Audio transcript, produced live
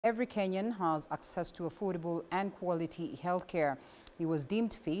Every Kenyan has access to affordable and quality healthcare. He was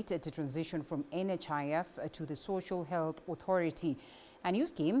deemed fit to transition from NHIF to the Social Health Authority, a new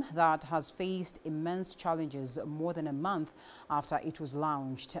scheme that has faced immense challenges more than a month after it was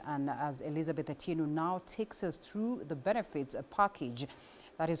launched. And as Elizabeth Atieno now takes us through the benefits package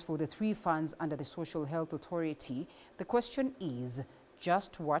that is for the three funds under the Social Health Authority, the question is,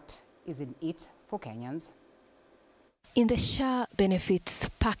 just what is in it for Kenyans? In the SHA benefits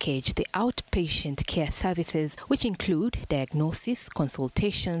package, the outpatient care services, which include diagnosis,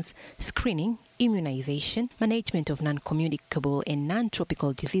 consultations, screening, immunization, management of non-communicable and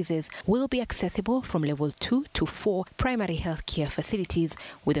non-tropical diseases, will be accessible from level 2 to 4 primary health care facilities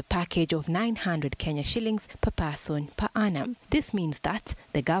with a package of 900 Kenya shillings per person per annum. This means that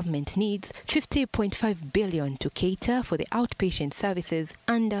the government needs 50.5 billion to cater for the outpatient services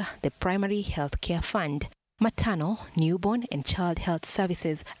under the primary health care fund. Maternal, newborn and child health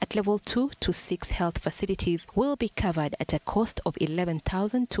services at level 2 to 6 health facilities will be covered at a cost of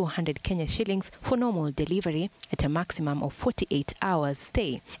 11,200 Kenya shillings for normal delivery at a maximum of 48 hours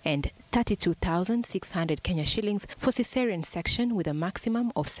stay, and 32,600 Kenya shillings for cesarean section with a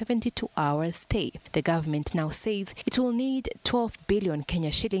maximum of 72 hours stay. The government now says it will need 12 billion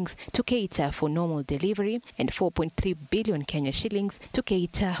Kenya shillings to cater for normal delivery and 4.3 billion Kenya shillings to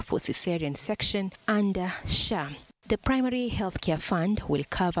cater for cesarean section under SHA. The primary healthcare fund will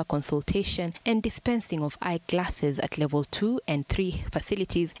cover consultation and dispensing of eyeglasses at level 2 and 3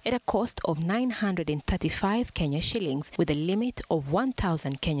 facilities at a cost of 935 Kenya shillings with a limit of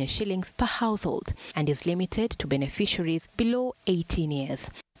 1,000 Kenya shillings per household and is limited to beneficiaries below 18 years.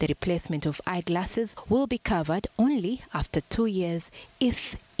 The replacement of eyeglasses will be covered only after 2 years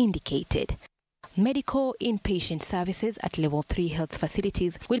if indicated. Medical inpatient services at level 3 health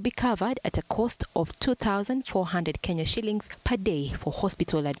facilities will be covered at a cost of 2,400 Kenya shillings per day for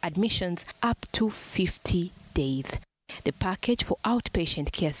hospital admissions up to 50 days. The package for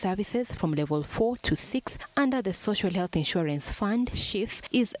outpatient care services from level 4 to 6 under the Social Health Insurance Fund (SHIF)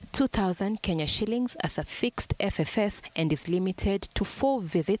 is 2,000 Kenya shillings as a fixed FFS and is limited to 4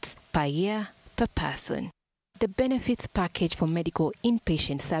 visits per year per person. The benefits package for medical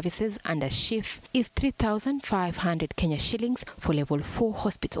inpatient services under SHIF is 3,500 Kenya shillings for level 4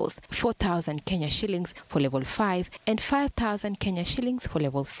 hospitals, 4,000 Kenya shillings for level 5, and 5,000 Kenya shillings for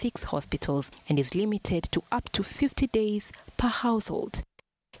level 6 hospitals, and is limited to up to 50 days per household.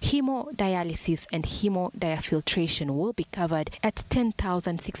 Hemodialysis and hemodiafiltration will be covered at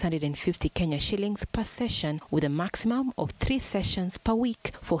 10,650 Kenya shillings per session with a maximum of 3 sessions per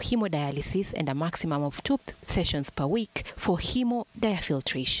week for hemodialysis and a maximum of 2 sessions per week for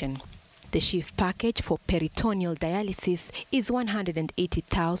hemodiafiltration. The SHIF package for peritoneal dialysis is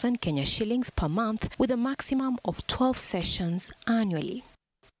 180,000 Kenya shillings per month with a maximum of 12 sessions annually.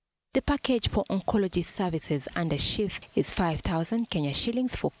 The package for oncology services under SHIF is 5,000 Kenya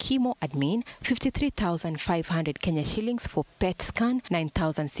shillings for chemo admin, 53,500 Kenya shillings for PET scan,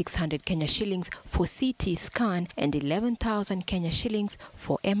 9,600 Kenya shillings for CT scan, and 11,000 Kenya shillings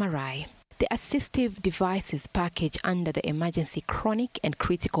for MRI. The assistive devices package under the Emergency Chronic and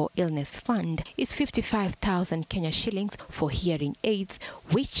Critical Illness Fund is 55,000 Kenya shillings for hearing aids,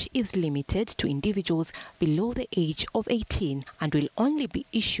 which is limited to individuals below the age of 18 and will only be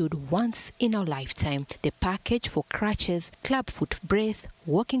issued once in a lifetime. The package for crutches, clubfoot brace,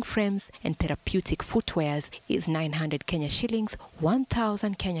 walking frames, and therapeutic footwears is 900 Kenya shillings,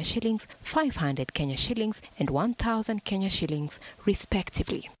 1,000 Kenya shillings, 500 Kenya shillings, and 1,000 Kenya shillings,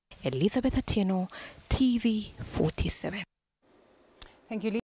 respectively. Elizabeth Atieno, TV 47. Thank you.